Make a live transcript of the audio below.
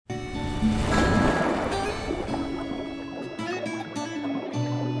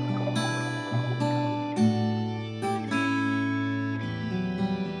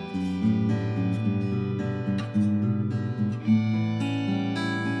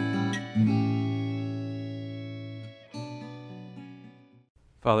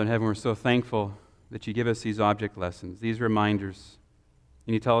Father in heaven, we're so thankful that you give us these object lessons, these reminders,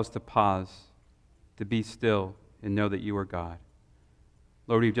 and you tell us to pause, to be still, and know that you are God.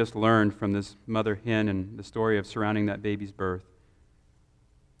 Lord, we've just learned from this mother hen and the story of surrounding that baby's birth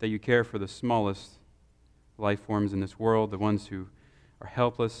that you care for the smallest life forms in this world, the ones who are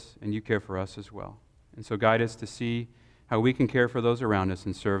helpless, and you care for us as well. And so guide us to see how we can care for those around us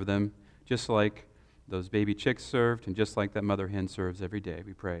and serve them just like those baby chicks served and just like that mother hen serves every day.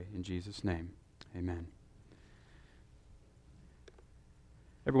 We pray in Jesus' name. Amen.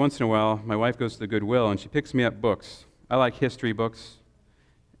 Every once in a while, my wife goes to the Goodwill and she picks me up books. I like history books.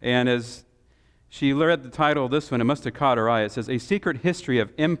 And as she read the title of this one, it must have caught her eye. It says, A Secret History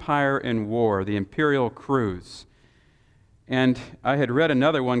of Empire and War, the Imperial Cruise. And I had read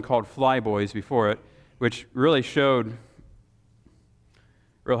another one called Flyboys before it, which really showed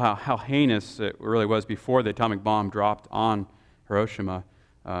how heinous it really was before the atomic bomb dropped on Hiroshima.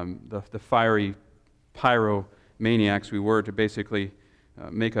 The fiery pyromaniacs we were to basically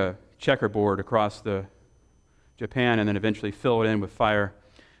make a checkerboard across Japan and then eventually fill it in with fire.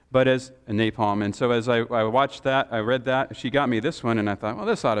 But as a napalm. And so as I watched that, I read that, she got me this one, and I thought, well,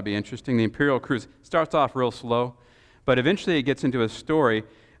 this ought to be interesting. The Imperial Cruise starts off real slow, but eventually it gets into a story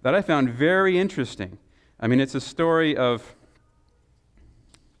that I found very interesting. I mean, it's a story of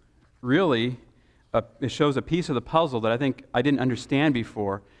really, it shows a piece of the puzzle that I think I didn't understand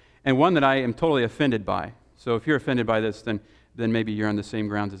before, and one that I am totally offended by. So if you're offended by this, then maybe you're on the same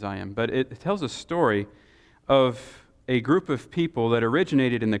grounds as I am. But it tells a story of a group of people that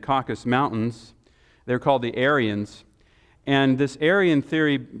originated in the Caucasus Mountains. They're called the Aryans. And this Aryan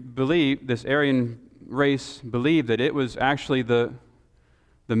race believed that it was actually the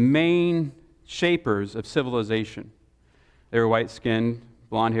main shapers of civilization. They were white-skinned,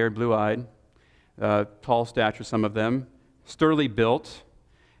 blonde-haired, blue-eyed, tall stature, some of them, sturdily built.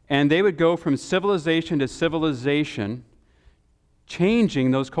 And they would go from civilization to civilization,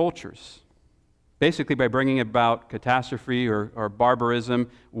 changing those cultures, basically by bringing about catastrophe or barbarism,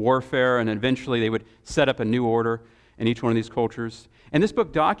 warfare, and eventually they would set up a new order in each one of these cultures. And this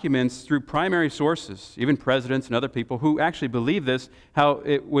book documents through primary sources, even presidents and other people who actually believe this, how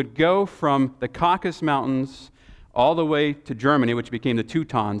it would go from the Caucasus Mountains all the way to Germany, which became the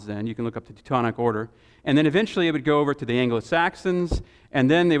Teutons then. You can look up the Teutonic Order. And then eventually it would go over to the Anglo-Saxons, and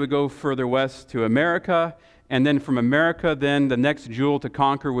then they would go further west to America. And then from America, then the next jewel to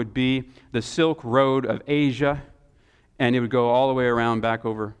conquer would be the Silk Road of Asia. And it would go all the way around back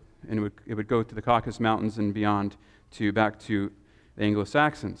over, and it would go to the Caucasus Mountains and beyond back to the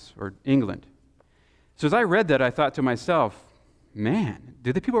Anglo-Saxons, or England. So as I read that, I thought to myself, man,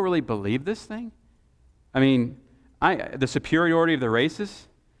 do the people really believe this thing? I mean, the superiority of the races?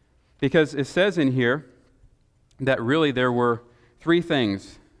 Because it says in here that really there were three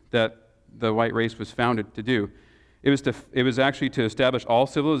things that the white race was founded to do. It was actually to establish all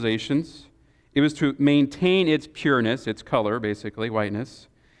civilizations. It was to maintain its pureness, its color, basically, whiteness,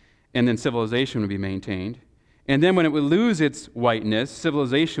 and then civilization would be maintained. And then when it would lose its whiteness,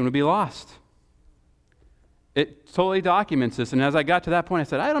 civilization would be lost. It totally documents this, and as I got to that point, I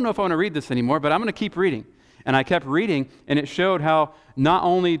said, I don't know if I want to read this anymore, but I'm going to keep reading. And I kept reading, and it showed how not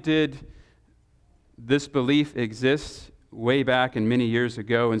only did this belief exist way back and many years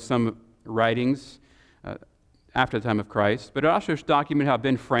ago in some writings after the time of Christ, but it also documented how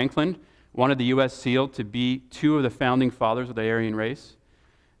Ben Franklin wanted the U.S. seal to be two of the founding fathers of the Aryan race.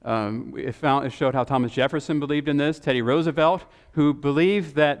 It showed how Thomas Jefferson believed in this, Teddy Roosevelt, who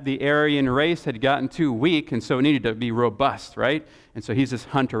believed that the Aryan race had gotten too weak and so it needed to be robust, right? And so he's this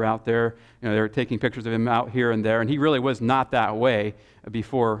hunter out there. You know, they were taking pictures of him out here and there, and he really was not that way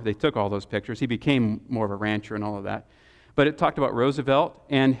before they took all those pictures. He became more of a rancher and all of that. But it talked about Roosevelt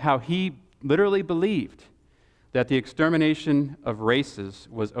and how he literally believed that the extermination of races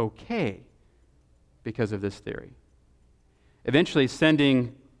was okay because of this theory. Eventually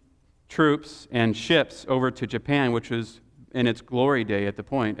sending troops and ships over to Japan, which was in its glory day at the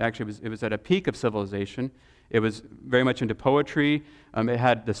point. Actually, it was at a peak of civilization. It was very much into poetry. It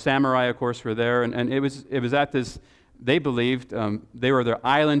had the samurai, of course, were there, and it was at this. They believed they were their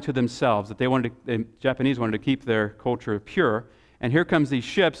island to themselves. That the Japanese wanted to keep their culture pure. And here comes these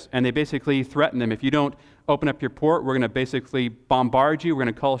ships, and they basically threaten them. If you don't open up your port, we're going to basically bombard you. We're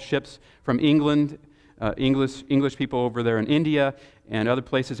going to call ships from England, English people over there in India and other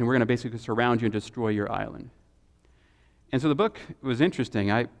places, and we're going to basically surround you and destroy your island. And so the book was interesting.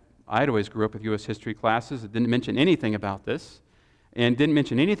 I'd always grew up with U.S. history classes. It didn't mention anything about this, and didn't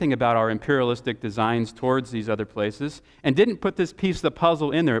mention anything about our imperialistic designs towards these other places, and didn't put this piece of the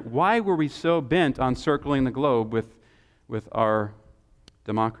puzzle in there. Why were we so bent on circling the globe with our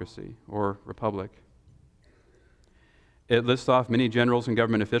democracy or republic. It lists off many generals and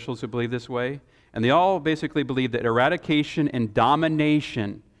government officials who believe this way, and they all basically believe that eradication and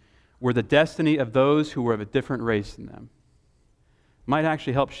domination were the destiny of those who were of a different race than them. Might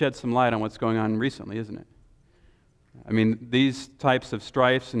actually help shed some light on what's going on recently, isn't it? I mean, these types of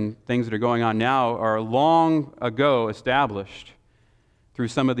strifes and things that are going on now are long ago established through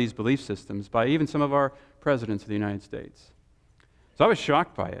some of these belief systems by even some of our presidents of the United States. So I was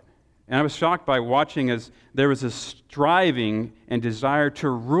shocked by it. And I was shocked by watching as there was a striving and desire to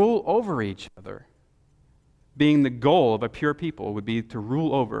rule over each other. Being the goal of a pure people would be to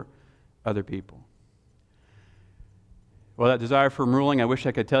rule over other people. Well, that desire for ruling, I wish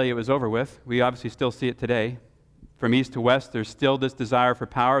I could tell you it was over with. We obviously still see it today. From east to west, there's still this desire for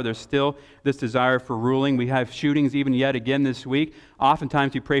power. There's still this desire for ruling. We have shootings even yet again this week.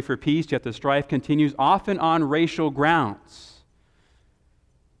 Oftentimes we pray for peace, yet the strife continues, often on racial grounds.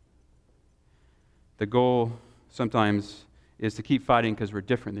 The goal sometimes is to keep fighting because we're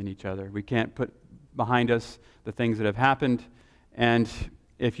different than each other. We can't put behind us the things that have happened. And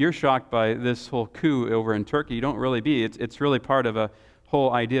if you're shocked by this whole coup over in Turkey, you don't really be. It's really part of a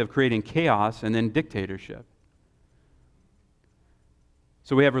whole idea of creating chaos and then dictatorship.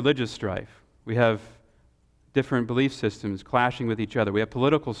 So we have religious strife. We have different belief systems clashing with each other. We have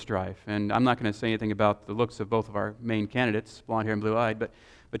political strife. And I'm not going to say anything about the looks of both of our main candidates, blonde hair and blue-eyed,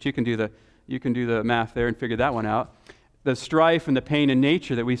 but you can do the math there and figure that one out. The strife and the pain in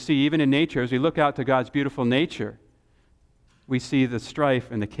nature that we see, even in nature, as we look out to God's beautiful nature, we see the strife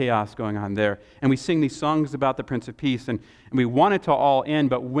and the chaos going on there. And we sing these songs about the Prince of Peace, and we want it to all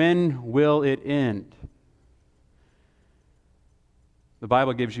end, but when will it end? The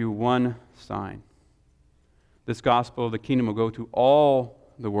Bible gives you one sign. This gospel of the kingdom will go to all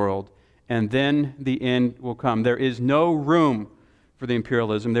the world, and then the end will come. There is no room for the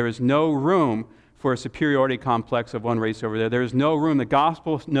imperialism. There is no room for a superiority complex of one race over there. There is no room. The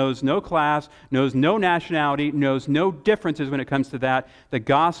gospel knows no class, knows no nationality, knows no differences when it comes to that. The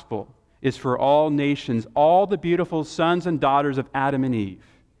gospel is for all nations, all the beautiful sons and daughters of Adam and Eve.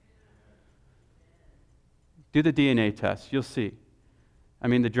 Do the DNA test. You'll see. I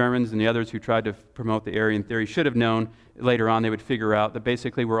mean, the Germans and the others who tried to promote the Aryan theory should have known later on they would figure out that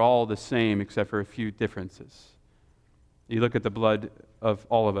basically we're all the same except for a few differences. You look at the blood of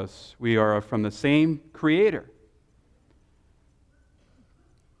all of us. We are from the same Creator.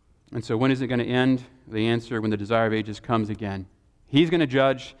 And so when is it going to end? The answer, when the desire of ages comes again. He's going to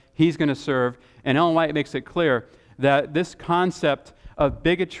judge. He's going to serve. And Ellen White makes it clear that this concept of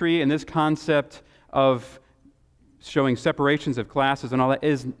bigotry and this concept of showing separations of classes and all that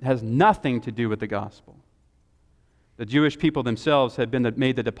has nothing to do with the gospel. The Jewish people themselves have been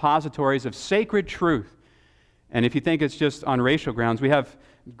made the depositories of sacred truth. And if you think it's just on racial grounds, we have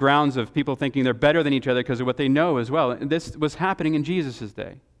grounds of people thinking they're better than each other because of what they know as well. And this was happening in Jesus'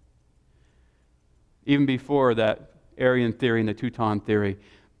 day. Even before that Aryan theory and the Teuton theory,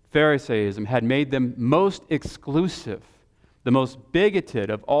 Pharisaism had made them most exclusive, the most bigoted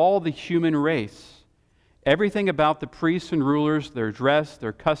of all the human race. Everything about the priests and rulers, their dress,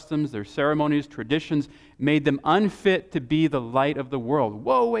 their customs, their ceremonies, traditions, made them unfit to be the light of the world.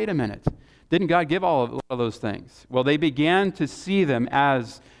 Whoa, wait a minute. Didn't God give all of those things? Well, they began to see them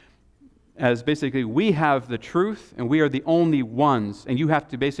as basically, we have the truth and we are the only ones, and you have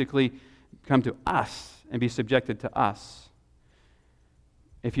to basically come to us and be subjected to us.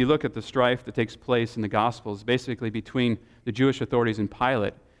 If you look at the strife that takes place in the Gospels, basically between the Jewish authorities and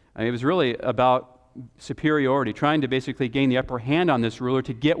Pilate, it was really about superiority, trying to basically gain the upper hand on this ruler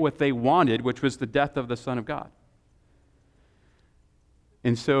to get what they wanted, which was the death of the Son of God.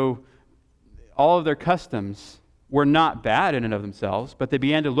 And so all of their customs were not bad in and of themselves, but they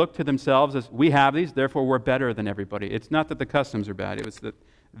began to look to themselves as, we have these, therefore we're better than everybody. It's not that the customs are bad, it was that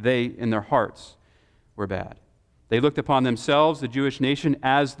they, in their hearts, were bad. They looked upon themselves, the Jewish nation,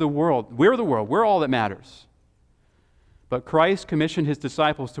 as the world. We're the world. We're all that matters. But Christ commissioned his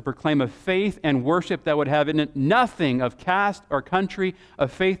disciples to proclaim a faith and worship that would have in it nothing of caste or country, a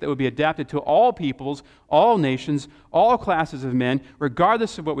faith that would be adapted to all peoples, all nations, all classes of men,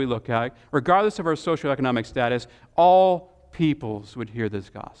 regardless of what we look at, regardless of our socioeconomic status, all peoples would hear this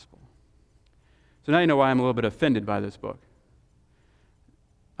gospel. So now you know why I'm a little bit offended by this book.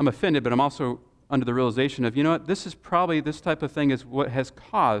 I'm offended, but I'm also under the realization of, you know what, this type of thing is what has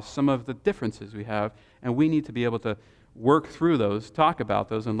caused some of the differences we have, and we need to be able to work through those, talk about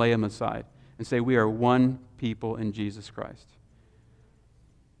those, and lay them aside and say we are one people in Jesus Christ.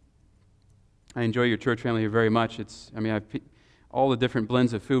 I enjoy your church family here very much. I have all the different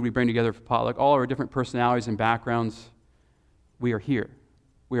blends of food we bring together for potluck, all our different personalities and backgrounds. We are here.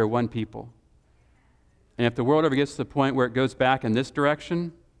 We are one people. And if the world ever gets to the point where it goes back in this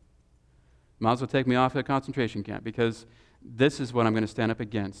direction, might as well take me off at a concentration camp, because this is what I'm going to stand up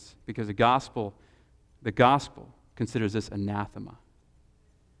against, because the gospel considers this anathema.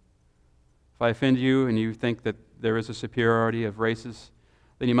 If I offend you and you think that there is a superiority of races,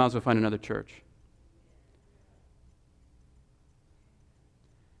 then you might as well find another church.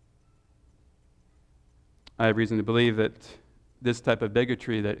 I have reason to believe that this type of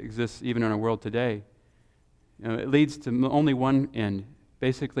bigotry that exists even in our world today, it leads to only one end,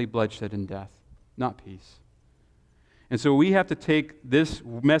 basically bloodshed and death, not peace. And so we have to take this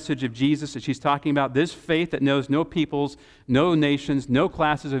message of Jesus that she's talking about, this faith that knows no peoples, no nations, no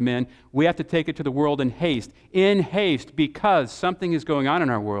classes of men, we have to take it to the world in haste, because something is going on in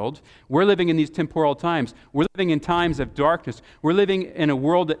our world. We're living in these temporal times. We're living in times of darkness. We're living in a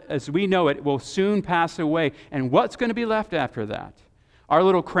world that, as we know it, will soon pass away. And what's going to be left after that? Our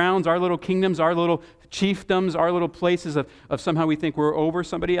little crowns, our little kingdoms, our little chiefdoms, our little places of somehow we think we're over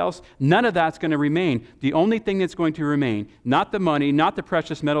somebody else, none of that's going to remain. The only thing that's going to remain, not the money, not the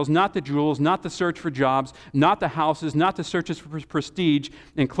precious metals, not the jewels, not the search for jobs, not the houses, not the searches for prestige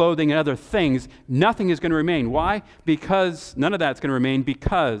and clothing and other things, nothing is going to remain. Why? Because none of that's going to remain,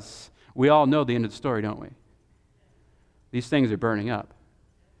 because we all know the end of the story, don't we? These things are burning up.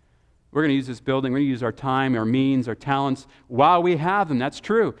 We're going to use this building, we're going to use our time, our means, our talents while we have them. That's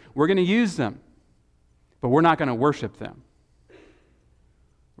true. We're going to use them. But we're not going to worship them.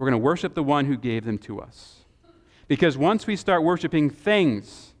 We're going to worship the one who gave them to us. Because once we start worshiping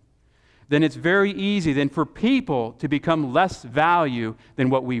things, then it's very easy then for people to become less value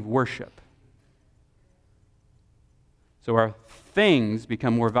than what we worship. So our things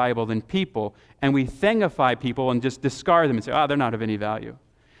become more valuable than people, and we thingify people and just discard them and say, they're not of any value.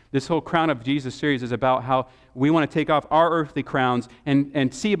 This whole Crown of Jesus series is about how we want to take off our earthly crowns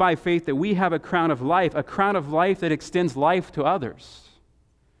and see by faith that we have a crown of life that extends life to others,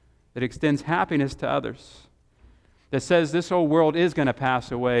 that extends happiness to others, that says this whole world is going to pass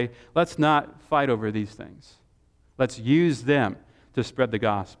away. Let's not fight over these things. Let's use them to spread the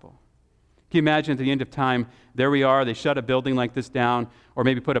gospel. Can you imagine at the end of time, there we are, they shut a building like this down, or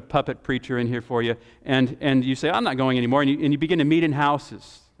maybe put a puppet preacher in here for you, and you say, I'm not going anymore, and you begin to meet in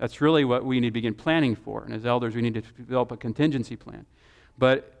houses. That's really what we need to begin planning for. And as elders, we need to develop a contingency plan.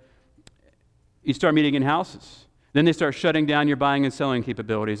 But you start meeting in houses. Then they start shutting down your buying and selling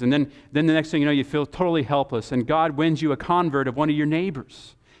capabilities. And then the next thing you know, you feel totally helpless. And God wins you a convert of one of your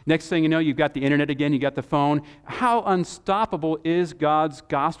neighbors. Next thing you know, you've got the internet again, you've got the phone. How unstoppable is God's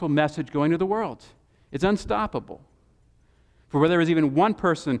gospel message going to the world? It's unstoppable. For where there is even one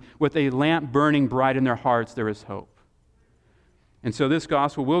person with a lamp burning bright in their hearts, there is hope. And so this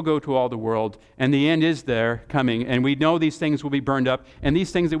gospel will go to all the world, and the end is there coming, and we know these things will be burned up, and these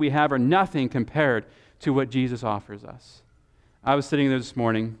things that we have are nothing compared to what Jesus offers us. I was sitting there this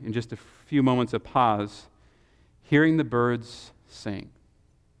morning in just a few moments of pause, hearing the birds sing.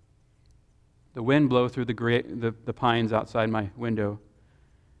 The wind blow through the pines outside my window,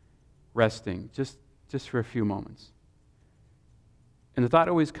 resting, just for a few moments. And the thought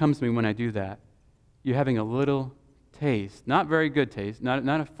always comes to me when I do that, you're having a little taste, not very good taste, not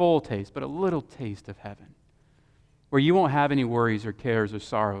a full taste, but a little taste of heaven, where you won't have any worries or cares or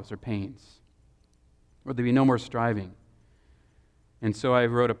sorrows or pains, where there'll be no more striving. And so I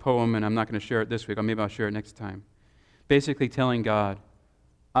wrote a poem, and I'm not going to share it this week, or maybe I'll share it next time, basically telling God,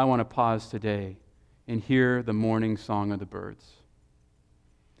 I want to pause today and hear the morning song of the birds,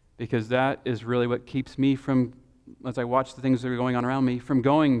 because that is really what keeps me from, as I watch the things that are going on around me, from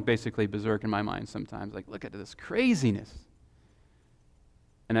going basically berserk in my mind sometimes. Like, look at this craziness.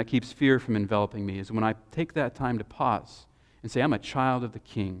 And that keeps fear from enveloping me, is when I take that time to pause and say, I'm a child of the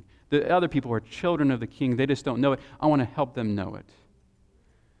King. The other people are children of the King. They just don't know it. I want to help them know it.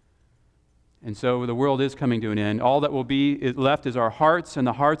 And so the world is coming to an end. All that will be left is our hearts and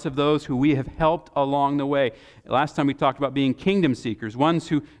the hearts of those who we have helped along the way. Last time we talked about being kingdom seekers, ones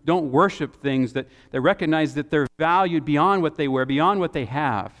who don't worship things, that recognize that they're valued beyond what they wear, beyond what they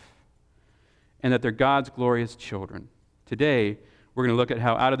have, and that they're God's glorious children. Today, we're going to look at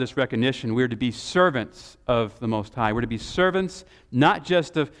how out of this recognition, we're to be servants of the Most High. We're to be servants not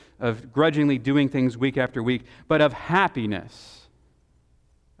just of grudgingly doing things week after week, but of happiness,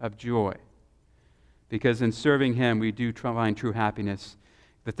 of joy. Because in serving Him, we do find true happiness.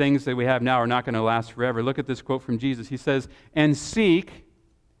 The things that we have now are not going to last forever. Look at this quote from Jesus. He says, and seek,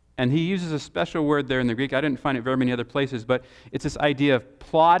 and He uses a special word there in the Greek. I didn't find it very many other places, but it's this idea of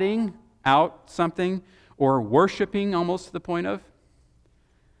plotting out something or worshiping almost to the point of.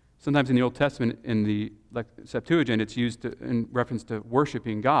 Sometimes in the Old Testament, in the Septuagint, it's used in reference to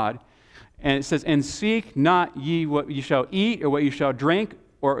worshiping God. And it says, and seek not ye what ye shall eat or what you shall drink,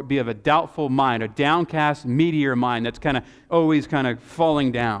 or be of a doubtful mind, a downcast, meteor mind that's always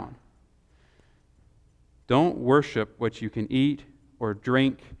falling down. Don't worship what you can eat or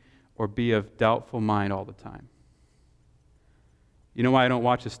drink or be of doubtful mind all the time. You know why I don't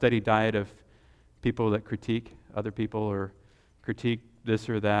watch a steady diet of people that critique other people or critique this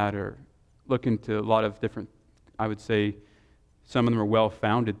or that or look into a lot of different, I would say, some of them are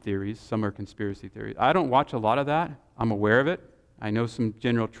well-founded theories, some are conspiracy theories. I don't watch a lot of that. I'm aware of it. I know some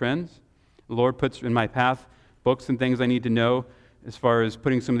general trends. The Lord puts in my path books and things I need to know as far as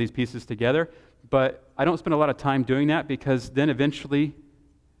putting some of these pieces together, but I don't spend a lot of time doing that because then eventually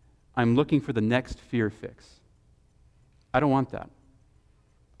I'm looking for the next fear fix. I don't want that.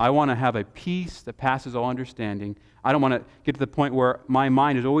 I want to have a peace that passes all understanding. I don't want to get to the point where my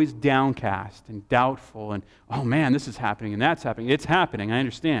mind is always downcast and doubtful and, oh man, this is happening and that's happening. It's happening, I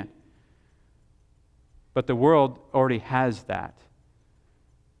understand. But the world already has that.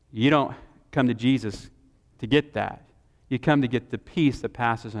 You don't come to Jesus to get that. You come to get the peace that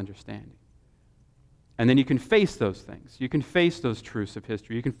passes understanding. And then you can face those things. You can face those truths of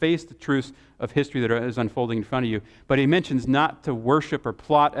history. You can face the truths of history that is unfolding in front of you. But he mentions not to worship or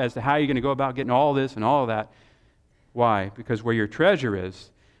plot as to how you're going to go about getting all this and all of that. Why? Because where your treasure is,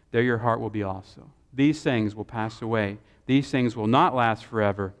 there your heart will be also. These things will pass away. These things will not last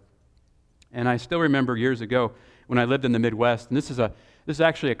forever. And I still remember years ago when I lived in the Midwest, and this is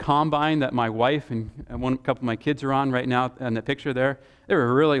actually a combine that my wife and a couple of my kids are on right now in the picture there. They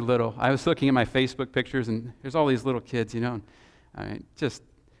were really little. I was looking at my Facebook pictures, and there's all these little kids, in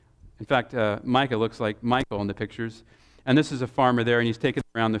fact, Micah looks like Michael in the pictures. And this is a farmer there, and he's taken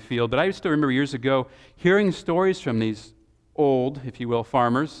around the field. But I still remember years ago hearing stories from these old, if you will,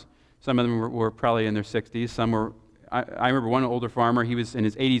 farmers. Some of them were probably in their 60s. Some were, I remember one older farmer, he was in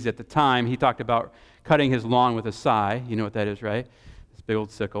his 80s at the time. He talked about cutting his lawn with a scythe. You know what that is, right? This big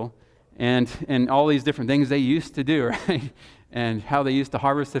old sickle. And all these different things they used to do, right? And how they used to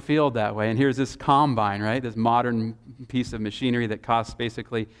harvest the field that way. And here's this combine, right? This modern piece of machinery that costs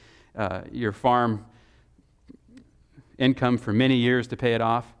basically your farm income for many years to pay it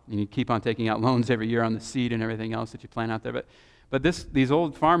off. And you keep on taking out loans every year on the seed and everything else that you plant out there. But these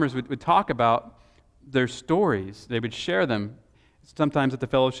old farmers would talk about their stories. They would share them, sometimes at the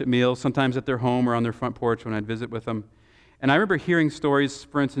fellowship meals, sometimes at their home or on their front porch when I'd visit with them. And I remember hearing stories,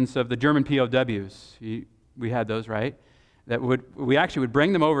 for instance, of the German POWs. We had those, right? We actually would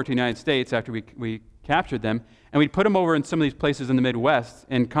bring them over to the United States after we captured them, and we'd put them over in some of these places in the Midwest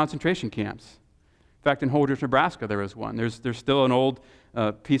in concentration camps. In fact, in Holdrege, Nebraska, there was one. There's still an old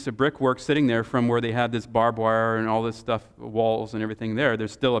piece of brickwork sitting there from where they had this barbed wire and all this stuff, walls and everything there.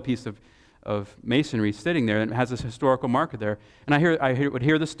 There's still a piece of masonry sitting there, and it has this historical marker there. And I would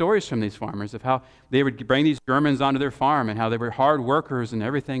hear the stories from these farmers of how they would bring these Germans onto their farm and how they were hard workers and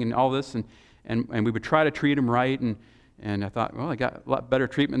everything and all this, and we would try to treat them right. And I thought, well, I got a lot better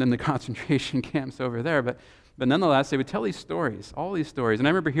treatment than the concentration camps over there. But nonetheless, they would tell these stories, all these stories. And I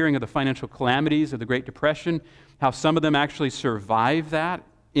remember hearing of the financial calamities of the Great Depression, how some of them actually survived that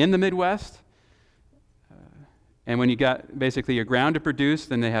in the Midwest. And when you got basically your ground to produce,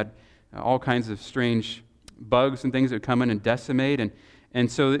 then they had all kinds of strange bugs and things that would come in and decimate.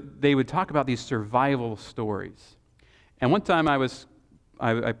 And so they would talk about these survival stories. And one time I was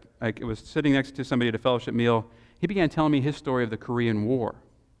sitting next to somebody at a fellowship meal. He began telling me his story of the Korean War.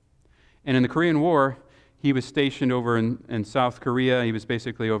 And in the Korean War, he was stationed over in South Korea. He was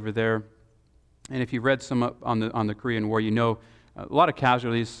basically over there. And if you read some up on the Korean War, you know a lot of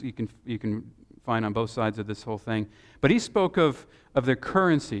casualties you can find on both sides of this whole thing. But he spoke of their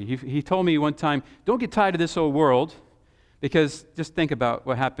currency. He told me one time, don't get tied to this old world, because just think about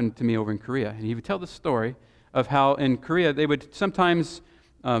what happened to me over in Korea. And he would tell the story of how in Korea they would sometimes,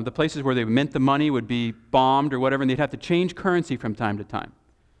 the places where they mint the money would be bombed or whatever, and they'd have to change currency from time to time.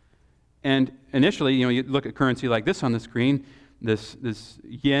 And initially, you look at currency like this on the screen, this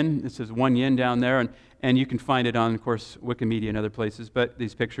yen, this is 1 yen down there, and you can find it on, of course, Wikimedia and other places, but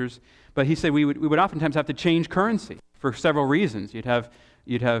these pictures. But he said we would oftentimes have to change currency for several reasons. You'd have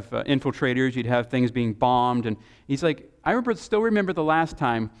infiltrators, you'd have things being bombed, and he's like, I still remember the last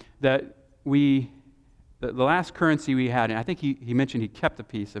time that the last currency we had, and I think he mentioned he kept a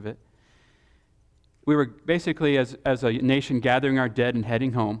piece of it. We were basically, as a nation, gathering our dead and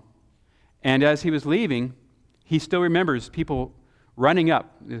heading home. And as he was leaving, he still remembers people running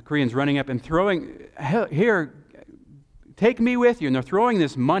up, the Koreans running up and throwing, here, take me with you. And they're throwing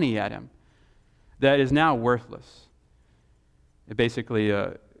this money at him that is now worthless. It basically,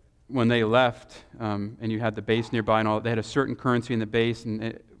 when they left, and you had the base nearby and all, they had a certain currency in the base, and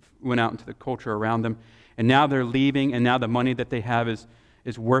it went out into the culture around them. And now they're leaving, and now the money that they have is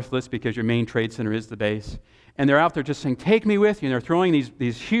worthless because your main trade center is the base. And they're out there just saying, take me with you. And they're throwing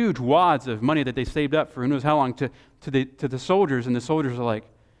these huge wads of money that they saved up for who knows how long to the soldiers. And the soldiers are like,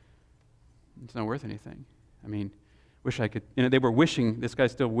 it's not worth anything. I mean, wish I could. They were wishing, this guy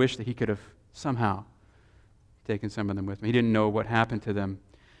still wished that he could have somehow taken some of them with him. He didn't know what happened to them.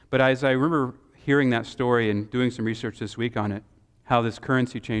 But as I remember hearing that story and doing some research this week on it, how this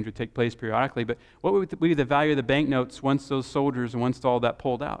currency change would take place periodically, but what would be the value of the banknotes once those soldiers and once all that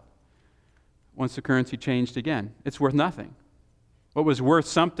pulled out? Once the currency changed again? It's worth nothing. What was worth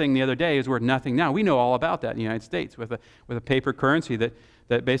something the other day is worth nothing now. We know all about that in the United States with a paper currency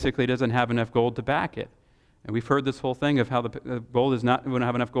that basically doesn't have enough gold to back it. And we've heard this whole thing of how the gold is not going to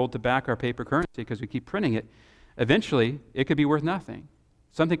have enough gold to back our paper currency because we keep printing it. Eventually, it could be worth nothing.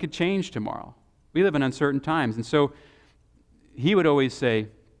 Something could change tomorrow. We live in uncertain times. And so he would always say,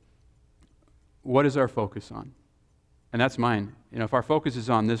 what is our focus on? And that's mine. If our focus is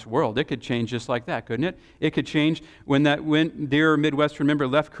on this world, it could change just like that, couldn't it? It could change when dear Midwestern member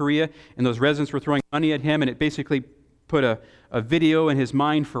left Korea and those residents were throwing money at him and it basically put a video in his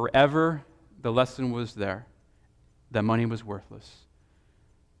mind forever. The lesson was there. That money was worthless.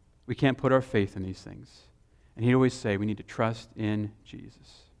 We can't put our faith in these things. And he'd always say we need to trust in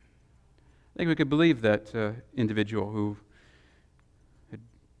Jesus. I think we could believe that individual who had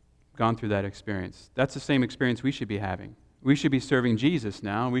gone through that experience. That's the same experience we should be having. We should be serving Jesus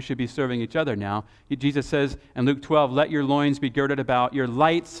now. We should be serving each other now. Jesus says in Luke 12, let your loins be girded about, your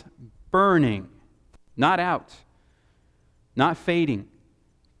lights burning, not out, not fading,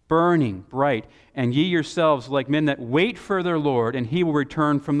 burning bright. And ye yourselves like men that wait for their Lord, and he will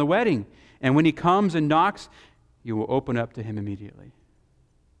return from the wedding. And when he comes and knocks, you will open up to him immediately.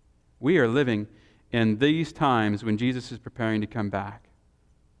 We are living in these times when Jesus is preparing to come back.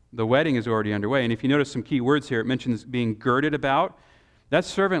 The wedding is already underway. And if you notice some key words here, it mentions being girded about. That's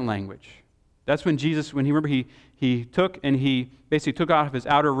servant language. That's when Jesus, he took and he basically took off his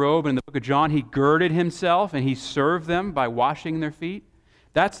outer robe. And in the book of John, he girded himself and he served them by washing their feet.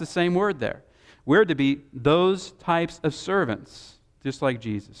 That's the same word there. We're to be those types of servants, just like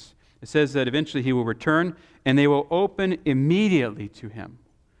Jesus. It says that eventually he will return and they will open immediately to him.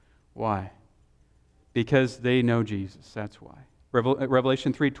 Why? Because they know Jesus. That's why.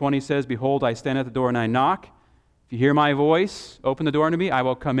 Revelation 3:20 says, behold, I stand at the door and I knock. If you hear my voice, open the door unto me. I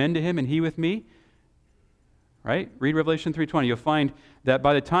will come into him and he with me. Right? Read Revelation 3:20. You'll find that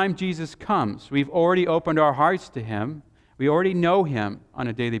by the time Jesus comes, we've already opened our hearts to him. We already know him on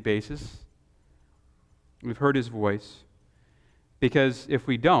a daily basis. We've heard his voice. Because if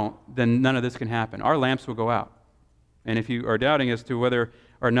we don't, then none of this can happen. Our lamps will go out. And if you are doubting as to whether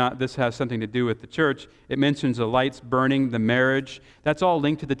or not this has something to do with the church, it mentions the lights burning, the marriage. That's all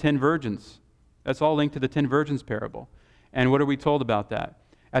linked to the 10 virgins. That's all linked to the 10 virgins parable. And what are we told about that?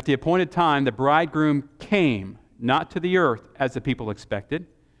 At the appointed time, the bridegroom came, not to the earth as the people expected.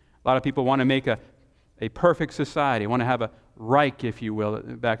 A lot of people want to make a perfect society, want to have a Reich, if you will,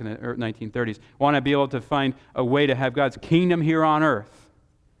 back in the 1930s, want to be able to find a way to have God's kingdom here on earth.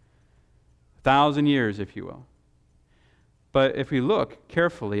 1,000 years, if you will. But if we look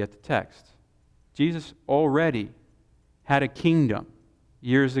carefully at the text, Jesus already had a kingdom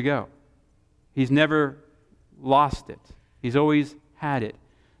years ago. He's never lost it. He's always had it.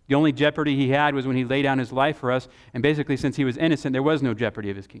 The only jeopardy he had was when he laid down his life for us, and basically since he was innocent, there was no jeopardy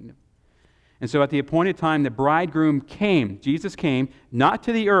of his kingdom. And so at the appointed time, the bridegroom came. Jesus came, not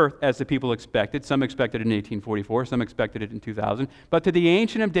to the earth as the people expected. Some expected it in 1844, some expected it in 2000, but to the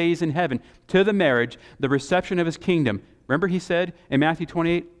Ancient of Days in heaven, to the marriage, the reception of his kingdom. Remember he said in Matthew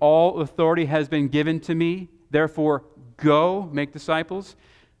 28, all authority has been given to me, therefore go make disciples.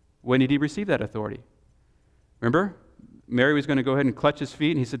 When did he receive that authority? Remember? Mary was going to go ahead and clutch his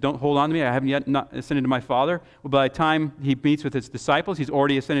feet, and he said, don't hold on to me. I haven't yet not ascended to my Father. Well, by the time he meets with his disciples, he's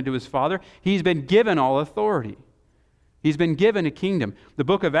already ascended to his Father. He's been given all authority. He's been given a kingdom. The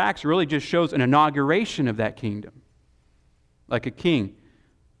book of Acts really just shows an inauguration of that kingdom, like a king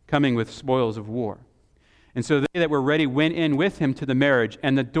coming with spoils of war. And so they that were ready went in with him to the marriage,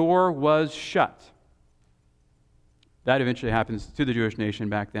 and the door was shut. That eventually happens to the Jewish nation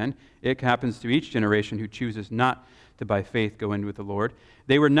back then. It happens to each generation who chooses not to by faith go in with the Lord.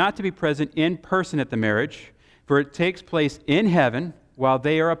 They were not to be present in person at the marriage, for it takes place in heaven while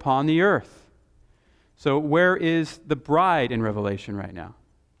they are upon the earth. So where is the bride in Revelation right now?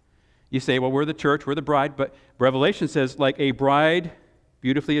 You say, well, we're the church, we're the bride, but Revelation says, like a bride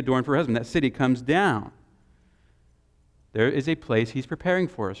beautifully adorned for her husband. That city comes down. There is a place He's preparing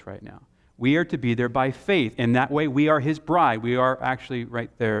for us right now. We are to be there by faith. In that way, we are His bride. We are actually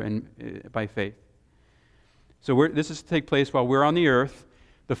right there by faith. So this is to take place while we're on the earth.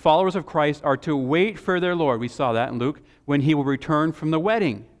 The followers of Christ are to wait for their Lord. We saw that in Luke, when He will return from the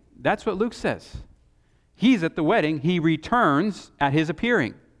wedding. That's what Luke says. He's at the wedding. He returns at His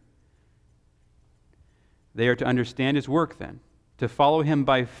appearing. They are to understand His work then, to follow Him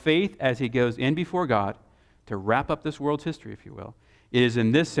by faith as He goes in before God, to wrap up this world's history, if you will. It is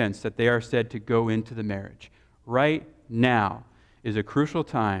in this sense that they are said to go into the marriage. Right now is a crucial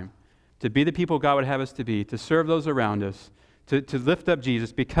time to be the people God would have us to be, to serve those around us, to lift up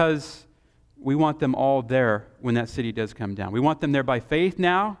Jesus, because we want them all there when that city does come down. We want them there by faith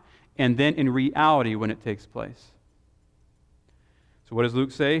now, and then in reality when it takes place. So what does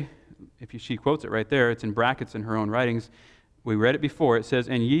Luke say? She quotes it right there. It's in brackets in her own writings. We read it before. It says,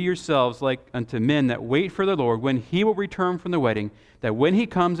 "And ye yourselves like unto men that wait for the Lord, when He will return from the wedding, that when He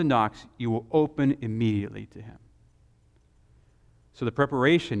comes and knocks, you will open immediately to Him." So the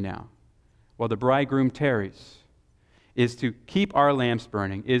preparation now, while the bridegroom tarries, is to keep our lamps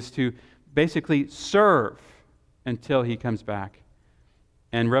burning, is to basically serve until He comes back.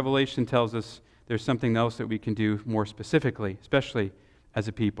 And Revelation tells us there's something else that we can do more specifically, especially as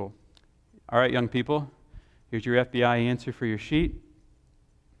a people. All right, young people, here's your FBI answer for your sheet.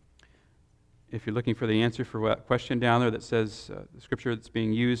 If you're looking for the answer for what question down there that says the scripture that's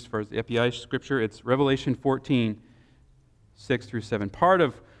being used for the FBI scripture, it's Revelation 14, 6 through 7. Part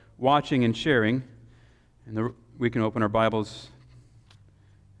of watching and sharing, and we can open our Bibles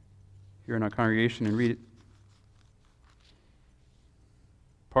here in our congregation and read it.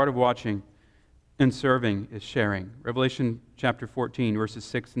 Part of watching and serving is sharing. Revelation chapter 14, verses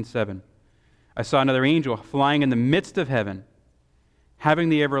 6 and 7. "I saw another angel flying in the midst of heaven, having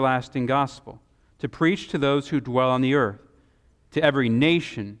the everlasting gospel, to preach to those who dwell on the earth, to every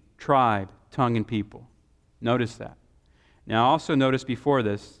nation, tribe, tongue, and people." Notice that. Now also notice before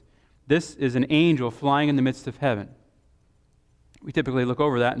this is an angel flying in the midst of heaven. We typically look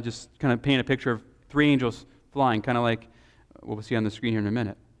over that and just kind of paint a picture of three angels flying, kind of like what we'll see on the screen here in a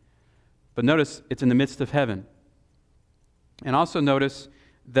minute. But notice it's in the midst of heaven. And also notice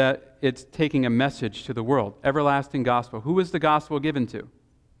that it's taking a message to the world. Everlasting gospel. Who is the gospel given to?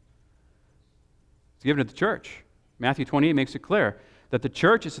 It's given to the church. Matthew 28 makes it clear that the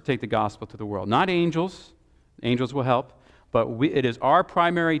church is to take the gospel to the world. Not angels. Angels will help. But it is our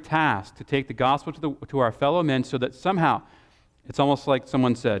primary task to take the gospel to our fellow men, so that somehow, it's almost like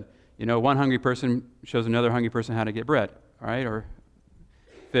someone said, one hungry person shows another hungry person how to get bread, all right, or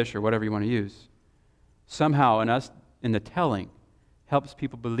fish, or whatever you want to use. Somehow, in the telling, helps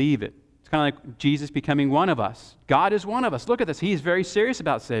people believe it. It's kind of like Jesus becoming one of us. God is one of us. Look at this. He's very serious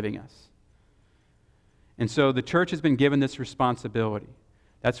about saving us. And so the church has been given this responsibility.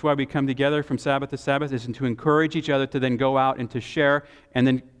 That's why we come together from Sabbath to Sabbath, is to encourage each other to then go out and to share, and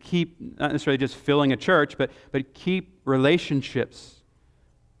then keep, not necessarily just filling a church, but keep relationships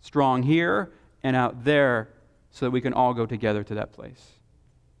strong here and out there, so that we can all go together to that place.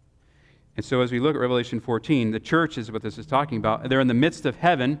 And so as we look at Revelation 14, the church is what this is talking about. They're in the midst of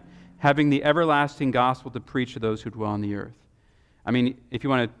heaven, having the everlasting gospel to preach to those who dwell on the earth. I mean, if you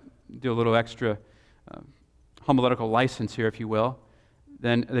want to do a little extra homiletical license here, if you will,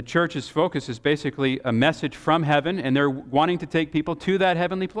 then the church's focus is basically a message from heaven, and they're wanting to take people to that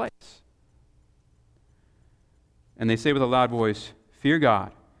heavenly place. And they say with a loud voice, "Fear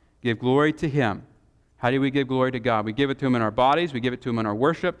God, give glory to Him." How do we give glory to God? We give it to Him in our bodies, we give it to Him in our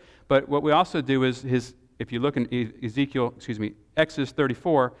worship, but what we also do is if you look in Exodus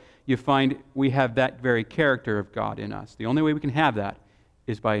 34, you find we have that very character of God in us. The only way we can have that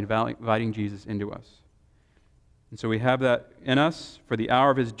is by inviting Jesus into us. And so we have that in us, for the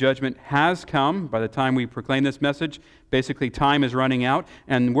hour of His judgment has come. By the time we proclaim this message, basically time is running out.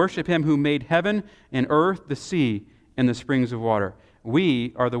 And worship Him who made heaven and earth, the sea, and the springs of water.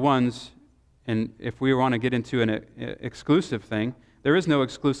 We are the ones, and if we want to get into an exclusive thing, there is no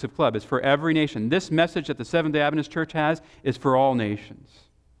exclusive club. It's for every nation. This message that the Seventh-day Adventist Church has is for all nations.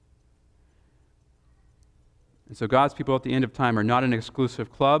 And so God's people at the end of time are not an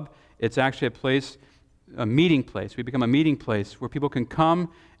exclusive club. It's actually a meeting place. We become a meeting place where people can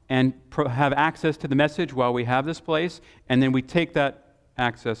come and have access to the message while we have this place, and then we take that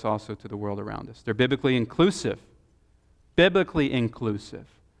access also to the world around us. They're biblically inclusive. Biblically inclusive.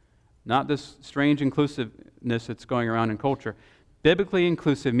 Not this strange inclusiveness that's going around in culture. Biblically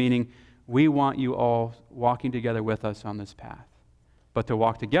inclusive, meaning we want you all walking together with us on this path. But to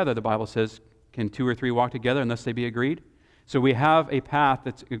walk together, the Bible says, can two or three walk together unless they be agreed? So we have a path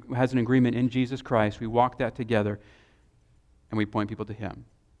that has an agreement in Jesus Christ. We walk that together. and we point people to Him.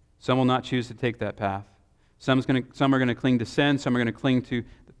 Some will not choose to take that path. Some are going to cling to sin. Some are going to cling to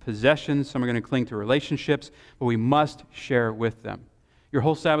possessions. Some are going to cling to relationships. But we must share with them. Your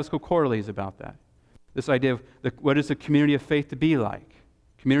whole Sabbath School Quarterly is about that. This idea of what is the community of faith to be like?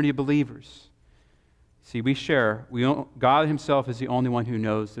 Community of believers. See, we share. God Himself is the only one who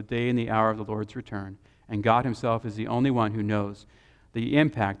knows the day and the hour of the Lord's return. And God Himself is the only one who knows the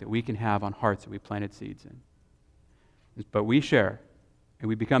impact that we can have on hearts that we planted seeds in. But we share. And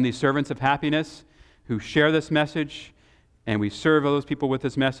we become these servants of happiness who share this message, and we serve those people with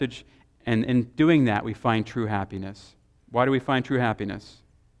this message, and in doing that, we find true happiness. Why do we find true happiness?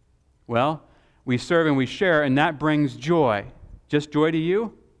 Well, we serve and we share, and that brings joy. Just joy to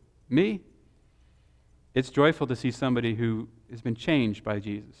you? Me? It's joyful to see somebody who has been changed by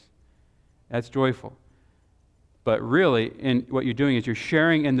Jesus. That's joyful. But really, what you're doing is you're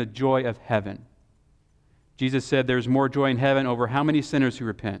sharing in the joy of heaven. Jesus said there's more joy in heaven over how many sinners who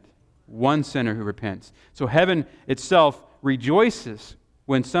repent? One sinner who repents. So heaven itself rejoices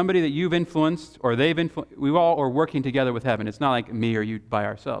when somebody that you've influenced or they've influenced, we all are working together with heaven. It's not like me or you by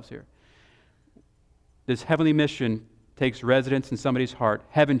ourselves here. This heavenly mission takes residence in somebody's heart.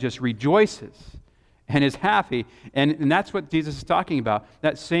 Heaven just rejoices and is happy. And that's what Jesus is talking about.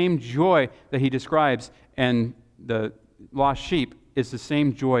 That same joy that He describes and the lost sheep is the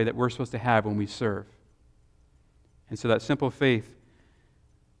same joy that we're supposed to have when we serve. And so that simple faith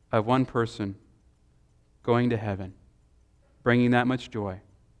of one person going to heaven, bringing that much joy,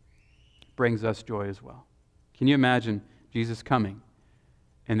 brings us joy as well. Can you imagine Jesus coming?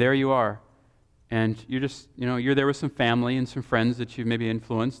 And there you are, and you're just, you're there with some family and some friends that you've maybe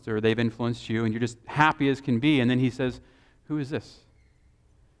influenced, or they've influenced you, and you're just happy as can be, and then He says, who is this?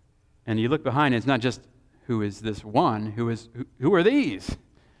 And you look behind, and it's not just, who is this one? Who are these?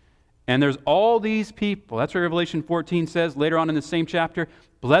 And there's all these people. That's what Revelation 14 says later on in the same chapter.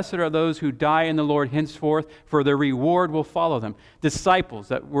 Blessed are those who die in the Lord henceforth, for their reward will follow them. Disciples,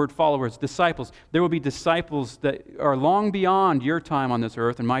 that word followers, disciples. There will be disciples that are long beyond your time on this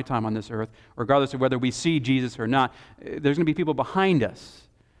earth and my time on this earth, regardless of whether we see Jesus or not. There's going to be people behind us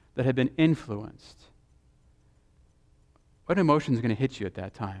that have been influenced. What emotion is going to hit you at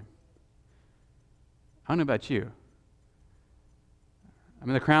that time? I don't know about you.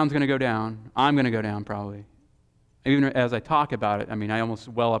 The crown's going to go down. I'm going to go down probably. Even as I talk about it, I almost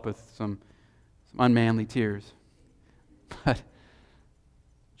well up with some unmanly tears. But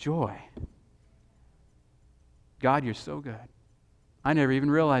joy. God, you're so good. I never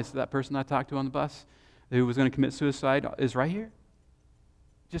even realized that person I talked to on the bus who was going to commit suicide is right here.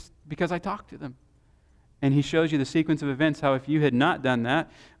 Just because I talked to them. And He shows you the sequence of events, how if you had not done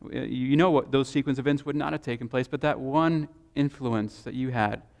that, you know what those sequence of events would not have taken place, but that one influence that you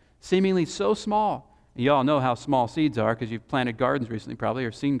had, seemingly so small. And you all know how small seeds are because you've planted gardens recently probably,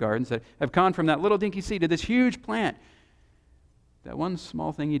 or seen gardens that have gone from that little dinky seed to this huge plant. That one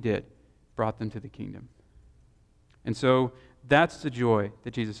small thing you did brought them to the kingdom. And so that's the joy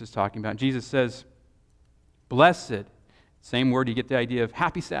that Jesus is talking about. Jesus says, blessed, same word, you get the idea of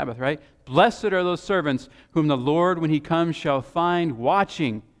happy Sabbath, right? Blessed are those servants whom the Lord, when He comes, shall find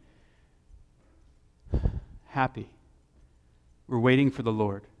watching. Happy. We're waiting for the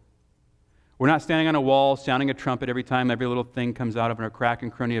Lord. We're not standing on a wall, sounding a trumpet every time every little thing comes out of a crack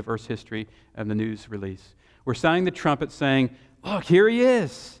and cranny of Earth's history of the news release. We're sounding the trumpet saying, look, here He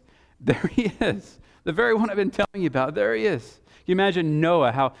is. There He is. The very one I've been telling you about. There He is. Can you imagine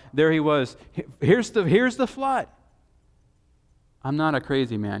Noah, how there he was. Here's the flood. I'm not a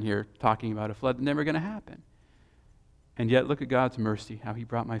crazy man here talking about a flood that's never going to happen. And yet, look at God's mercy, how He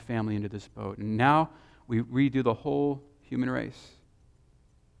brought my family into this boat. And now we redo the whole human race.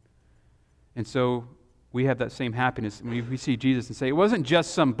 And so we have that same happiness. We see Jesus and say, it wasn't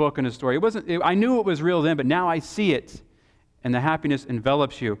just some book and a story. I knew it was real then, but now I see it. And the happiness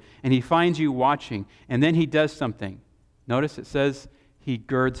envelops you. And He finds you watching. And then He does something. Notice it says, He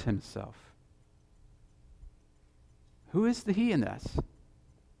girds Himself. Who is the He in this?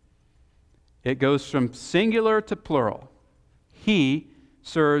 It goes from singular to plural. He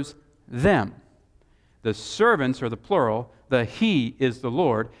serves them. The servants are the plural. The He is the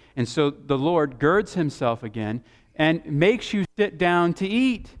Lord. And so the Lord girds Himself again and makes you sit down to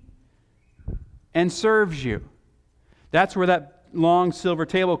eat and serves you. That's where that long silver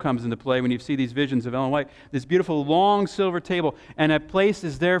table comes into play when you see these visions of Ellen White. This beautiful long silver table, and a place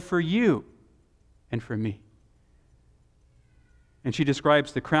is there for you and for me. And she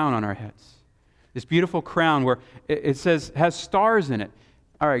describes the crown on our heads. This beautiful crown where it says, has stars in it.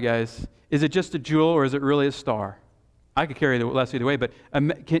 All right, guys, is it just a jewel or is it really a star? I could carry the lesson either way, but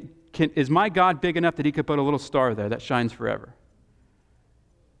is my God big enough that He could put a little star there that shines forever?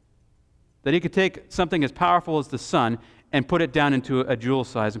 That he could take something as powerful as the sun and put it down into a jewel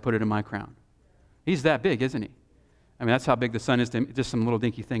size and put it in my crown. He's that big, isn't he? I mean, that's how big the sun is to just some little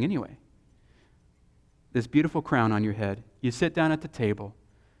dinky thing anyway. This beautiful crown on your head. You sit down at the table.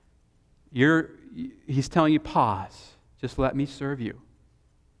 He's telling you, pause. Just let me serve you.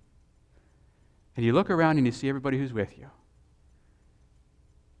 And you look around and you see everybody who's with you.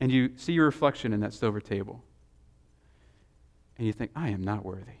 And you see your reflection in that silver table. And you think, I am not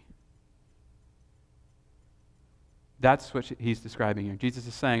worthy. That's what he's describing here. Jesus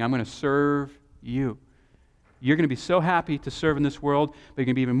is saying, I'm going to serve you. You're going to be so happy to serve in this world, but you're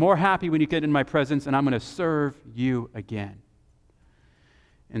going to be even more happy when you get in my presence, and I'm going to serve you again.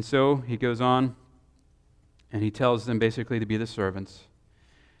 And so he goes on, and he tells them basically to be the servants.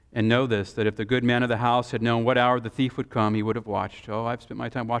 And know this, that if the good man of the house had known what hour the thief would come, he would have watched. Oh, I've spent my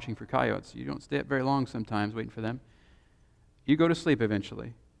time watching for coyotes. You don't stay up very long sometimes waiting for them. You go to sleep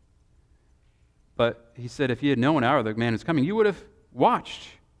eventually. But he said, if he had known what hour the man is coming, you would have watched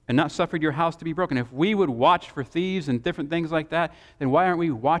and not suffered your house to be broken. If we would watch for thieves and different things like that, then why aren't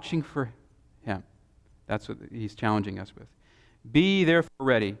we watching for him? That's what he's challenging us with. Be therefore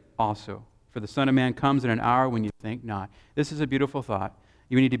ready also, for the Son of Man comes in an hour when you think not. This is a beautiful thought.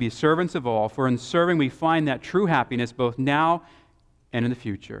 You need to be servants of all, for in serving we find that true happiness both now and in the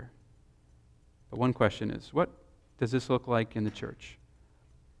future. But one question is, what does this look like in the church?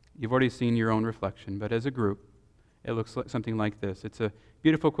 You've already seen your own reflection, but as a group, it looks like something like this. It's a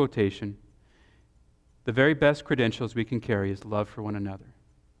beautiful quotation. The very best credentials we can carry is love for one another.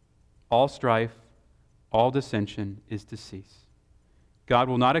 All strife, all dissension is to cease. God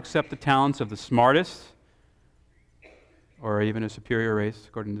will not accept the talents of the smartest or even a superior race,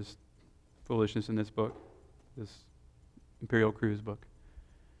 according to this foolishness in this book, this Imperial Cruise book.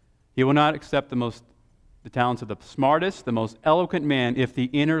 He will not accept the talents of the smartest, the most eloquent man if the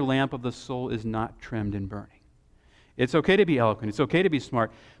inner lamp of the soul is not trimmed and burning. It's okay to be eloquent. It's okay to be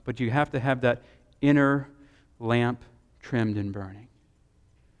smart, but you have to have that inner lamp trimmed and burning.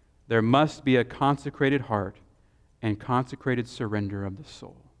 There must be a consecrated heart and consecrated surrender of the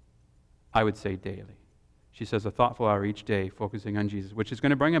soul. I would say daily. She says a thoughtful hour each day focusing on Jesus, which is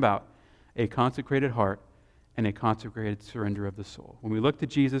going to bring about a consecrated heart and a consecrated surrender of the soul. When we look to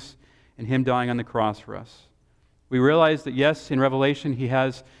Jesus and him dying on the cross for us, we realize that yes, in Revelation he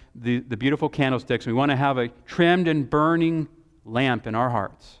has the beautiful candlesticks. We want to have a trimmed and burning lamp in our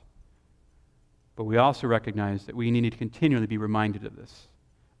hearts. But we also recognize that we need to continually be reminded of this.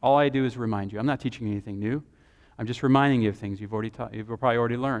 All I do is remind you. I'm not teaching you anything new. I'm just reminding you of things you've probably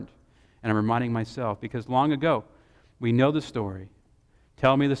already learned. And I'm reminding myself because long ago, we know the story.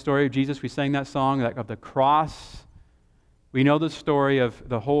 Tell me the story of Jesus. We sang that song of the cross. We know the story of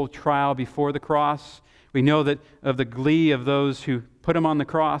the whole trial before the cross. We know that of the glee of those who put him on the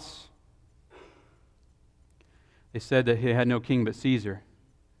cross. They said that he had no king but Caesar.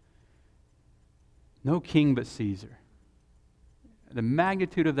 No king but Caesar. The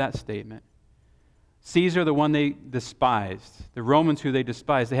magnitude of that statement. Caesar, the one they despised. The Romans who they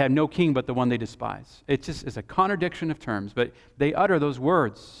despised. They had no king but the one they despised. It just is a contradiction of terms, but they utter those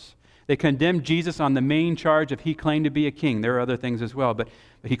words. They condemned Jesus on the main charge of he claimed to be a king. There are other things as well, but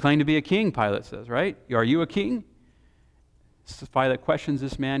he claimed to be a king, Pilate says, right? Are you a king? Pilate questions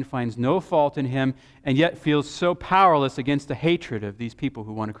this man, finds no fault in him, and yet feels so powerless against the hatred of these people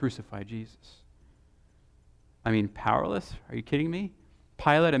who want to crucify Jesus. I mean, powerless? Are you kidding me?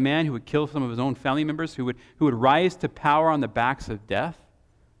 Pilate, a man who would kill some of his own family members, who would rise to power on the backs of death,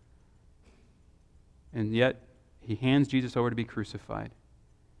 and yet he hands Jesus over to be crucified.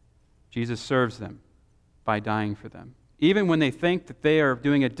 Jesus serves them by dying for them. Even when they think that they are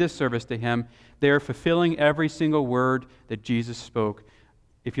doing a disservice to him, they are fulfilling every single word that Jesus spoke.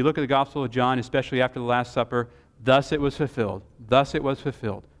 If you look at the Gospel of John, especially after the Last Supper, thus it was fulfilled, thus it was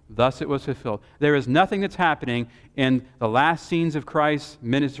fulfilled, thus it was fulfilled. There is nothing that's happening in the last scenes of Christ's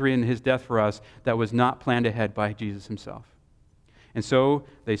ministry and his death for us that was not planned ahead by Jesus himself. And so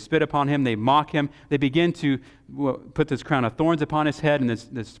they spit upon him, they mock him, they begin to put this crown of thorns upon his head and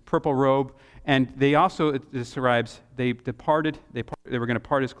this purple robe. And they also, it describes, they were going to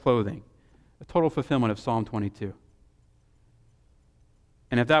part his clothing. A total fulfillment of Psalm 22.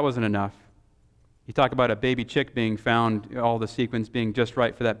 And if that wasn't enough, you talk about a baby chick being found, all the sequence being just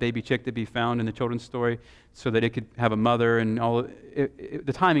right for that baby chick to be found in the children's story so that it could have a mother and all.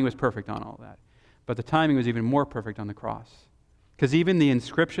 The timing was perfect on all that. But the timing was even more perfect on the cross. Because even the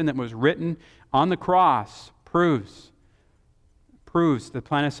inscription that was written on the cross proves the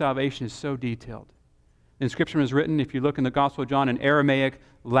plan of salvation is so detailed. The inscription was written, if you look in the Gospel of John, in Aramaic,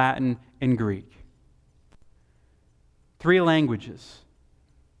 Latin, and Greek. 3 languages.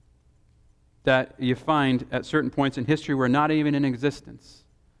 that you find at certain points in history were not even in existence,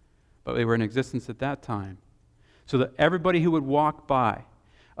 but they were in existence at that time. So that everybody who would walk by,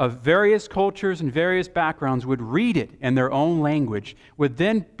 of various cultures and various backgrounds, would read it in their own language, would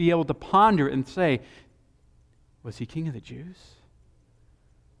then be able to ponder it and say, was he king of the Jews?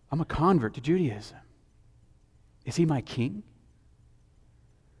 I'm a convert to Judaism. Is he my king?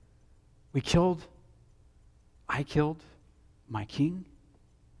 I killed my king?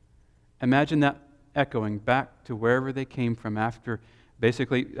 Imagine that echoing back to wherever they came from after.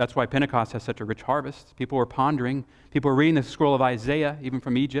 Basically, that's why Pentecost has such a rich harvest. People were pondering. People were reading the scroll of Isaiah, even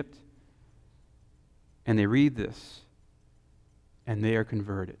from Egypt. And they read this, and they are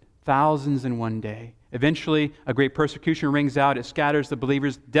converted. Thousands in one day. Eventually, a great persecution rings out. It scatters the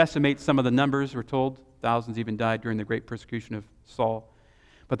believers, decimates some of the numbers, we're told. Thousands even died during the great persecution of Saul.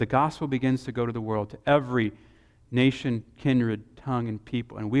 But the gospel begins to go to the world, to every nation, kindred, tongue, and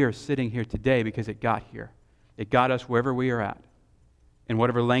people. And we are sitting here today because it got here. It got us wherever we are at, in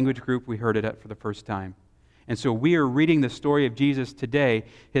whatever language group we heard it at for the first time. And so we are reading the story of Jesus today,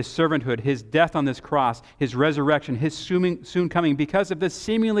 his servanthood, his death on this cross, his resurrection, his soon coming, because of this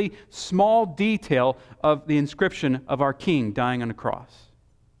seemingly small detail of the inscription of our King dying on the cross.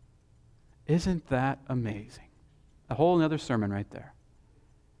 Isn't that amazing? A whole other sermon right there.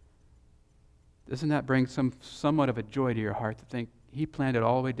 Doesn't that bring somewhat of a joy to your heart to think he planned it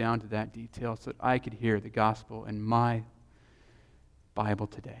all the way down to that detail so that I could hear the gospel in my Bible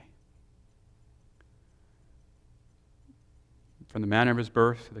today? From the manner of his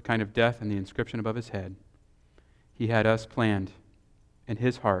birth to the kind of death and the inscription above his head, he had us planned in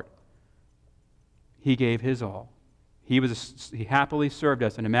his heart. He gave his all. He happily served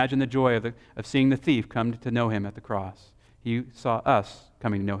us, and imagine the joy of seeing the thief come to know him at the cross. He saw us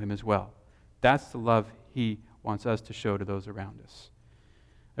coming to know him as well. That's the love he wants us to show to those around us.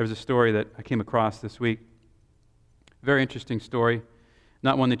 There was a story that I came across this week. Very interesting story,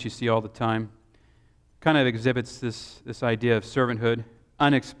 not one that you see all the time. Kind of exhibits this idea of servanthood.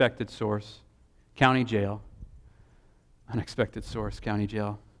 Unexpected source, county jail. Unexpected source, county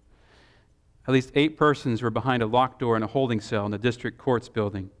jail. At least 8 persons were behind a locked door in a holding cell in the district courts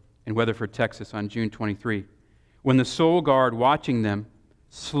building in Weatherford, Texas on June 23, when the sole guard watching them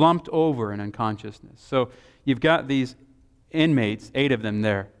slumped over in unconsciousness. So you've got these inmates, 8 of them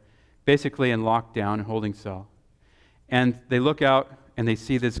there, basically in lockdown and holding cell. And they look out and they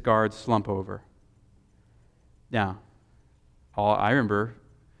see this guard slump over. Now, I remember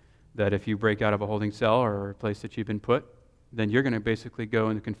that if you break out of a holding cell or a place that you've been put, then you're going to basically go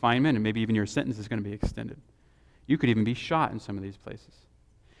into confinement, and maybe even your sentence is going to be extended. You could even be shot in some of these places.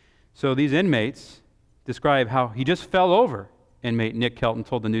 So these inmates describe how he just fell over. Inmate Nick Kelton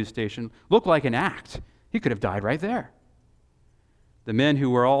told the news station, looked like an act. He could have died right there. The men who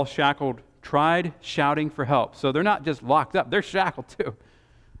were all shackled tried shouting for help. So they're not just locked up, they're shackled too.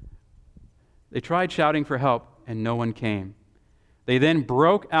 They tried shouting for help, and no one came. They then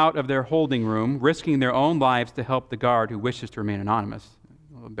broke out of their holding room, risking their own lives to help the guard who wishes to remain anonymous.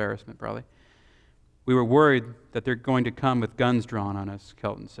 A little embarrassment, probably. We were worried that they're going to come with guns drawn on us,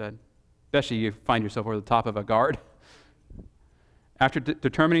 Kelton said. Especially if you find yourself over the top of a guard. After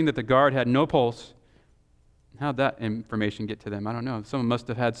determining that the guard had no pulse, how'd that information get to them? I don't know. Someone must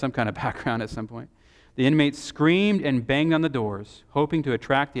have had some kind of background at some point. The inmates screamed and banged on the doors, hoping to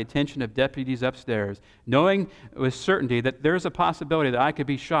attract the attention of deputies upstairs, knowing with certainty that there's a possibility that I could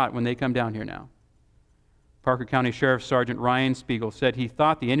be shot when they come down here now. Parker County Sheriff Sergeant Ryan Spiegel said he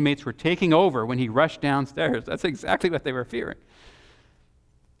thought the inmates were taking over when he rushed downstairs. That's exactly what they were fearing.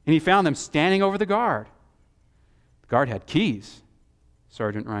 And he found them standing over the guard. The guard had keys,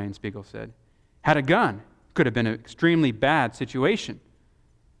 Sergeant Ryan Spiegel said. Had a gun. Could have been an extremely bad situation.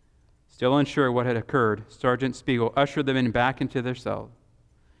 Still unsure what had occurred, Sergeant Spiegel ushered the men back into their cell.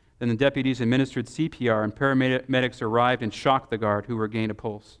 Then the deputies administered CPR, and paramedics arrived and shocked the guard, who regained a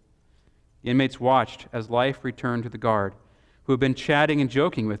pulse. The inmates watched as life returned to the guard, who had been chatting and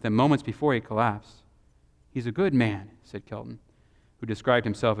joking with them moments before he collapsed. He's a good man, said Kelton, who described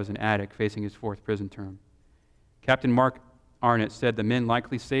himself as an addict facing his 4th prison term. Captain Mark Arnott said the men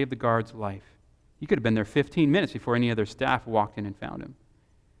likely saved the guard's life. He could have been there 15 minutes before any other staff walked in and found him.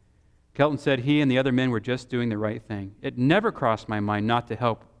 Kelton said he and the other men were just doing the right thing. It never crossed my mind not to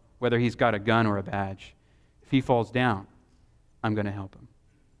help, whether he's got a gun or a badge. If he falls down, I'm going to help him.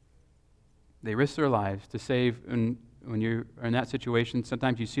 They risk their lives to save, and when you're in that situation,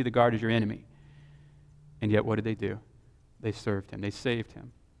 sometimes you see the guard as your enemy. And yet what did they do? They served him. They saved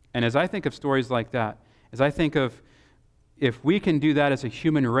him. And as I think of stories like that, as I think of if we can do that as a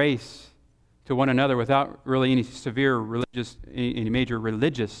human race to one another without really any major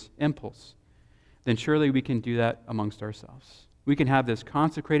religious impulse, then surely we can do that amongst ourselves. We can have this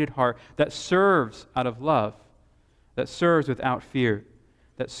consecrated heart that serves out of love, that serves without fear,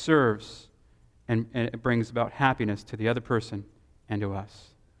 that serves and it brings about happiness to the other person and to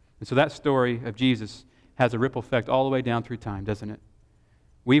us. And so that story of Jesus has a ripple effect all the way down through time, doesn't it?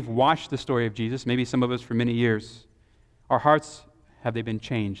 We've watched the story of Jesus, maybe some of us for many years. Our hearts, have they been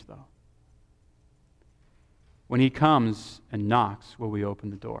changed, though? When he comes and knocks, will we open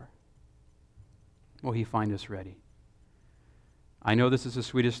the door? Will he find us ready? I know this is the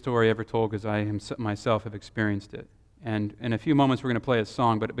sweetest story ever told because I myself have experienced it. And in a few moments, we're going to play a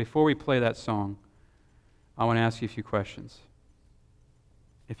song. But before we play that song, I want to ask you a few questions.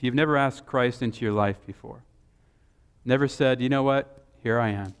 If you've never asked Christ into your life before, never said, you know what, here I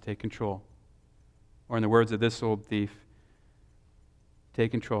am, take control. Or in the words of this old thief,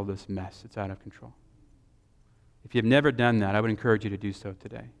 take control of this mess. It's out of control. If you've never done that, I would encourage you to do so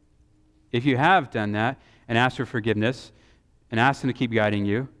today. If you have done that and asked for forgiveness and asked him to keep guiding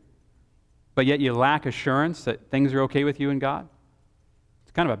you, but yet you lack assurance that things are okay with you and God,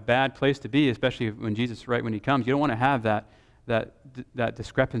 it's kind of a bad place to be, especially when Jesus, right when he comes. You don't want to have that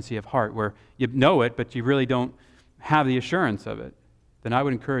discrepancy of heart where you know it, but you really don't have the assurance of it. Then I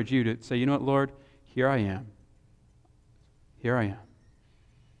would encourage you to say, you know what, Lord, here I am. Here I am.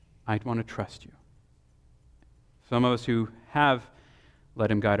 I want to trust you. Some of us who have let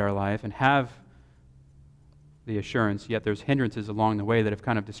him guide our life and have the assurance, yet there's hindrances along the way that have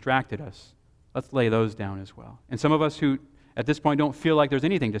kind of distracted us. Let's lay those down as well. And some of us who at this point don't feel like there's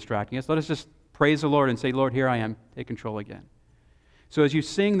anything distracting us, let us just praise the Lord and say, Lord, here I am. Take control again. So as you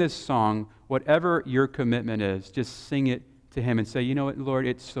sing this song, whatever your commitment is, just sing it to him and say, you know what, Lord,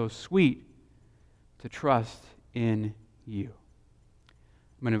 it's so sweet to trust in you.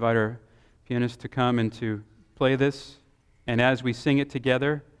 I'm going to invite our pianist to come and to play this. And as we sing it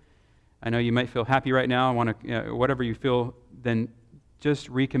together, I know you might feel happy right now. I want to, whatever you feel, then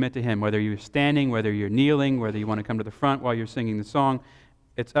just recommit to him. Whether you're standing, whether you're kneeling, whether you want to come to the front while you're singing the song,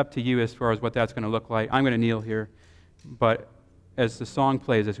 it's up to you as far as what that's going to look like. I'm going to kneel here, but as the song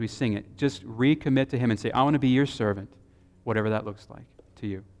plays, as we sing it, just recommit to him and say, I want to be your servant, whatever that looks like to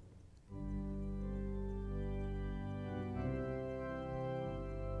you.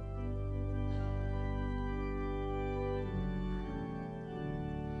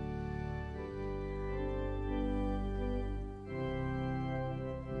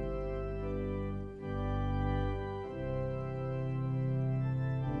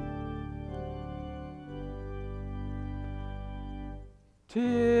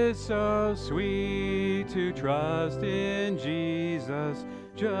 "'Tis so sweet to trust in Jesus,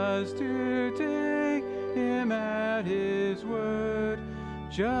 just to take him at his word,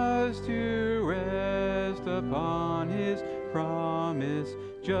 just to rest upon his promise,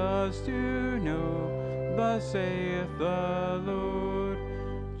 just to know, thus saith the Lord.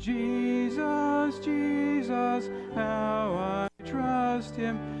 Jesus, Jesus, how I trust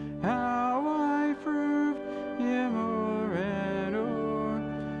him, how I proved him o'er and o'er.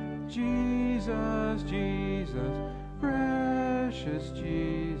 Jesus, Jesus, precious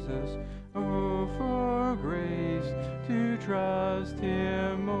Jesus, oh, for grace to trust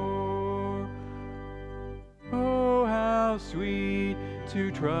him more. Oh, how sweet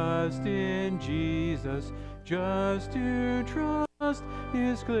to trust in Jesus, just to trust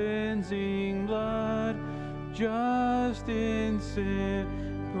his cleansing blood, just in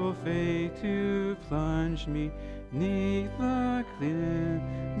simple faith to plunge me 'neath the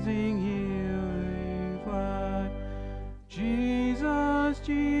cleansing, healing flood. Jesus,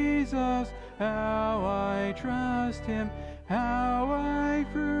 Jesus, how I trust him, how I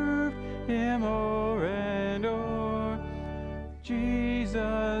prove him o'er and o'er.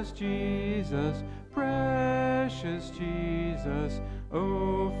 Jesus, Jesus, precious Jesus,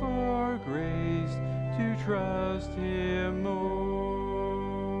 oh, for grace to trust him more.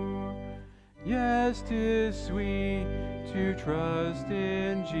 Yes, 'tis sweet to trust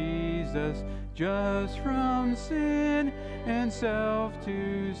in Jesus, just from sin and self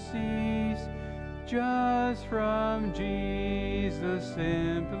to cease, just from Jesus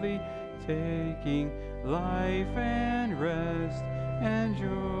simply taking life and rest and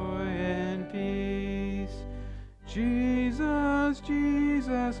joy and peace. Jesus,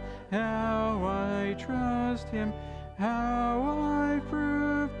 Jesus, how I trust him, how I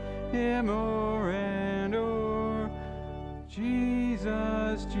prove him o'er and o'er.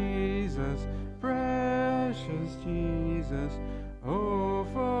 Jesus, Jesus, precious Jesus, oh,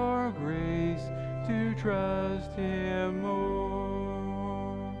 for grace to trust him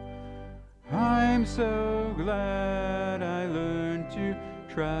more. I'm so glad I learned to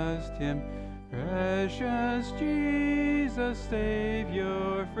trust him, Precious Jesus,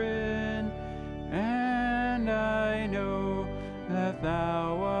 Savior, friend, and I know that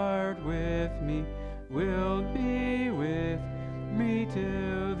thou art with me, wilt be with me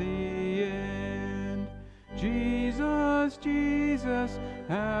till the end. Jesus, Jesus,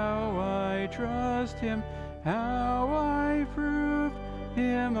 how I trust him, how I prove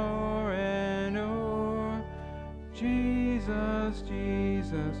him o'er and o'er. Jesus,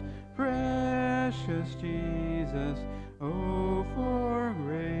 Jesus, precious Jesus, oh, for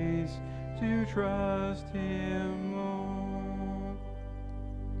grace to trust him more.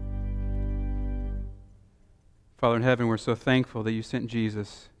 Father in heaven, we're so thankful that you sent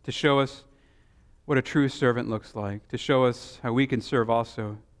Jesus to show us what a true servant looks like, to show us how we can serve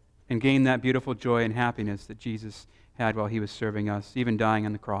also and gain that beautiful joy and happiness that Jesus had while he was serving us, even dying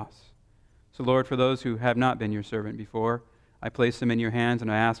on the cross. So, Lord, for those who have not been your servant before, I place them in your hands,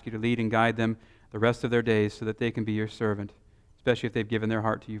 and I ask you to lead and guide them the rest of their days so that they can be your servant, especially if they've given their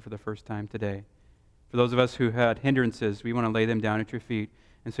heart to you for the first time today. For those of us who had hindrances, we want to lay them down at your feet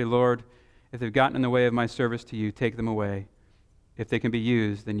and say, Lord, if they've gotten in the way of my service to you, take them away. If they can be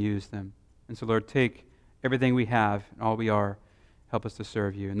used, then use them. And so, Lord, take everything we have and all we are, help us to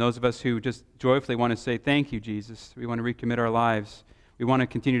serve you. And those of us who just joyfully want to say, thank you, Jesus, we want to recommit our lives. We want to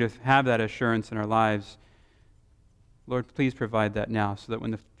continue to have that assurance in our lives. Lord, please provide that now so that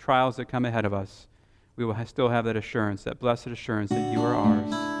when the trials that come ahead of us, we will still have that assurance, that blessed assurance that you are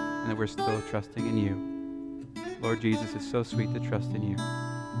ours and that we're still trusting in you. Lord Jesus, it's so sweet to trust in you.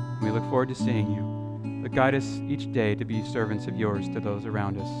 And we look forward to seeing you. But guide us each day to be servants of yours to those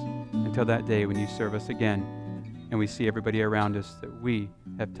around us until that day when you serve us again and we see everybody around us that we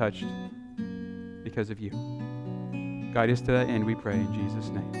have touched because of you. Guide us to that end, we pray in Jesus'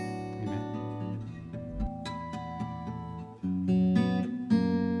 name.